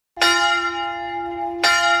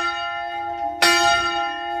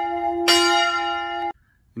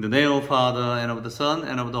In the name of the Father, and of the Son,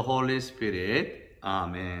 and of the Holy Spirit.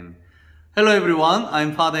 Amen. Hello everyone,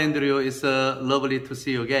 I'm Father Andrew. It's lovely to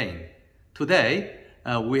see you again. Today,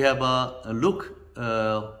 we have a Luke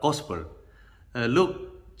Gospel.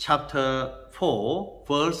 Luke chapter 4,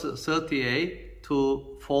 verse 38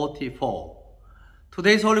 to 44.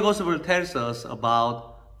 Today's Holy Gospel tells us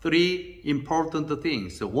about three important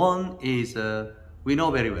things. One is, we know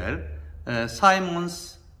very well,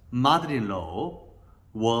 Simon's mother-in-law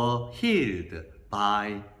were healed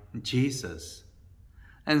by Jesus.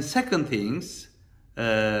 And second things,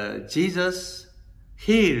 Jesus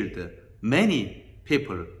healed many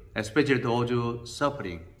people, especially those who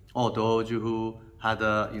suffering or those who had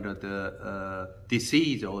the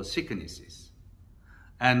disease or sicknesses.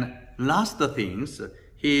 And last things,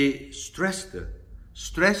 he stressed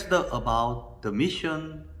about the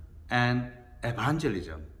mission and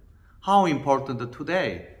evangelism. How important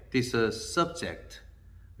today this subject,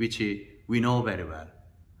 which we know very well.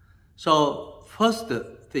 So first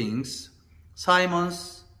things,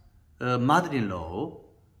 Simon's mother-in-law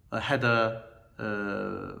had a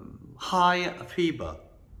high fever.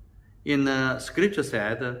 In scripture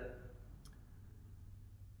said,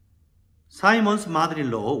 Simon's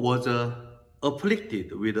mother-in-law was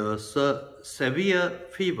afflicted with a severe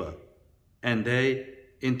fever, and they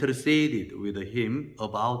interceded with him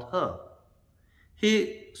about her.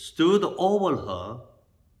 He stood over her,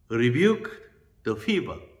 rebuked the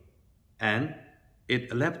fever, and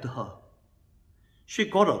it left her. She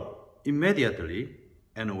got up immediately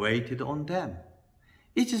and waited on them.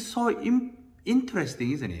 It is so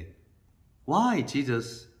interesting, isn't it? Why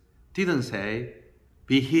Jesus didn't say,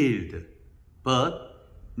 be healed,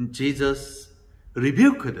 but Jesus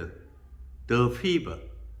rebuked the fever.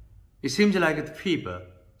 It seems like the fever,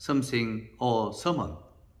 something or someone,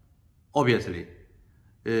 obviously.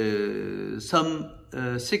 Some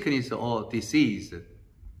sickness or disease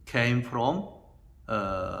came from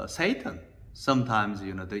Satan. Sometimes,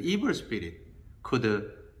 the evil spirit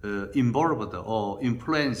could involve or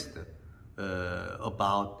influence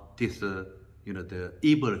about this, the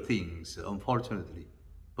evil things, unfortunately,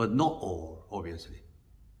 but not all, obviously.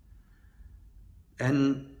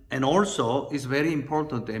 And also, it's very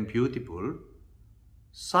important and beautiful.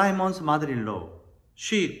 Simon's mother-in-law,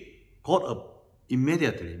 she got up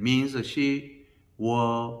immediately, means she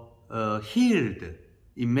was healed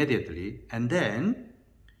immediately, and then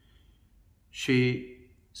she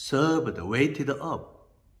waited up.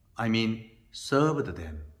 Served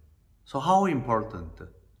them. So how important?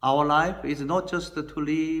 Our life is not just to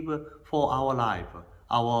live for our life,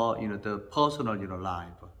 our the personal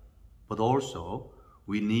life, but also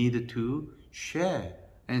we need to share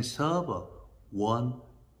and serve one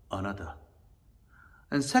another.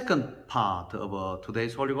 And second part of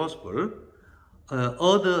today's Holy Gospel,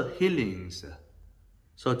 other healings.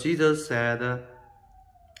 So Jesus said,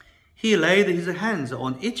 he laid his hands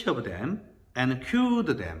on each of them and cured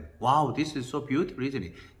them. Wow, this is so beautiful, isn't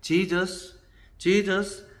it? Jesus,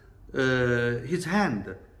 his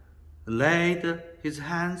hand laid his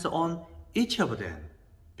hands on each of them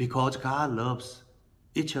because God loves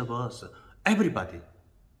each of us, everybody,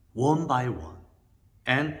 one by one,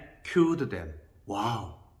 and cured them.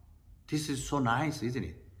 Wow, this is so nice, isn't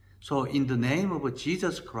it? So in the name of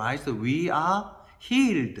Jesus Christ, we are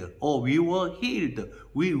healed, or we were healed.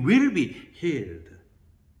 We will be healed.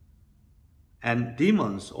 And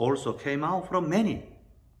demons also came out from many.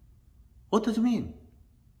 What does it mean?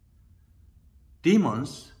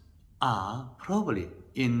 Demons are probably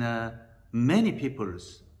in many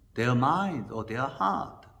people's, their mind or their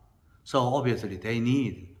heart. So obviously they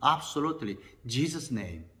need absolutely Jesus'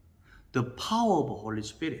 name, the power of the Holy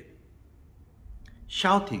Spirit,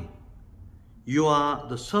 shouting, you are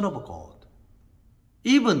the Son of God.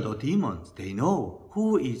 Even the demons, they know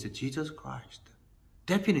who is Jesus Christ.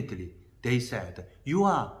 Definitely, they said, you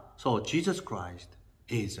are. So Jesus Christ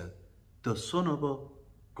is the Son of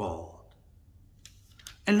God.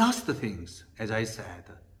 And last things, as I said,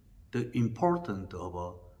 the importance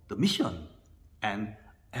of the mission and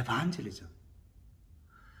evangelism.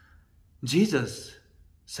 Jesus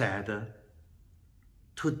said,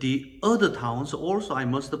 to the other towns also I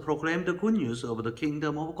must proclaim the good news of the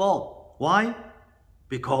kingdom of God. Why?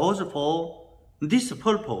 Because for this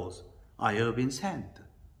purpose I have been sent.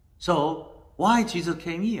 So why Jesus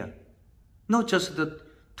came here? Not just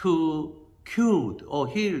to cure or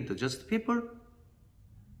heal just people.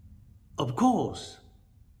 Of course,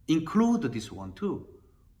 include this one too.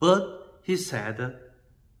 But he said,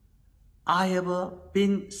 I have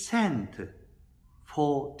been sent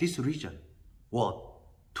for this reason. What?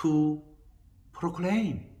 To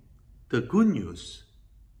proclaim the good news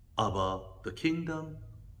of the kingdom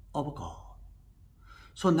of God.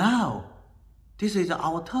 So now, this is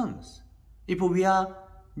our turns. If we are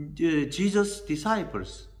Jesus'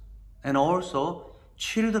 disciples and also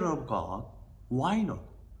children of God, why not?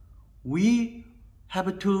 We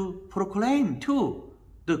have to proclaim too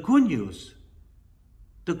the good news.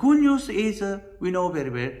 The good news is, we know very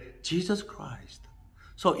well, Jesus Christ.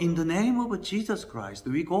 So in the name of Jesus Christ,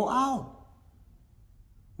 we go out.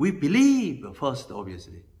 We believe first,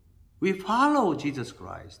 obviously. We follow Jesus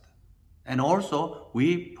Christ. And also,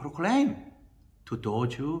 we proclaim to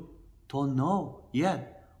those who don't know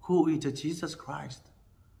yet who is Jesus Christ.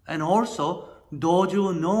 And also, those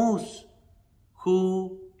who knows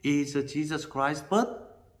who is Jesus Christ,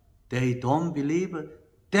 but they don't believe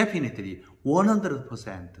definitely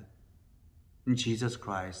 100% in Jesus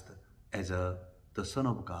Christ as the Son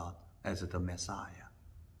of God, as the Messiah.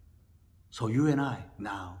 So you and I,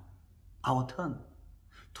 now, our turn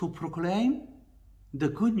to proclaim the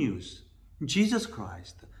good news, Jesus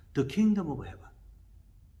Christ, the kingdom of heaven.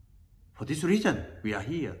 For this reason, we are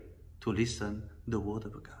here to listen the word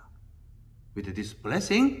of God. With this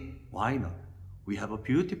blessing, why not? We have a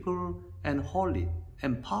beautiful and holy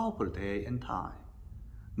and powerful day and time.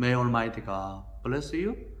 May Almighty God bless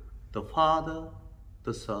you, the Father,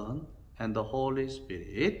 the Son, and the Holy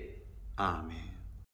Spirit. Amen.